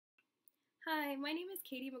Hi, my name is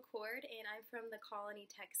Katie McCord, and I'm from the Colony,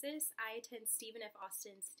 Texas. I attend Stephen F.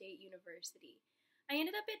 Austin State University. I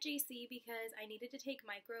ended up at JC because I needed to take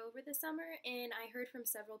micro over the summer, and I heard from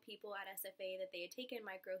several people at SFA that they had taken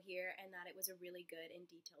micro here and that it was a really good and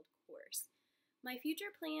detailed course. My future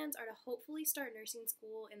plans are to hopefully start nursing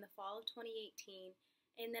school in the fall of 2018,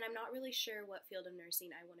 and then I'm not really sure what field of nursing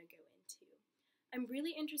I want to go into. I'm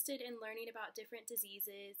really interested in learning about different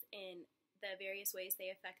diseases and the various ways they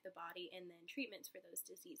affect the body and then treatments for those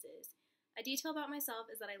diseases. A detail about myself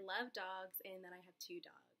is that I love dogs and that I have two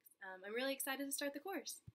dogs. I'm really excited to start the course.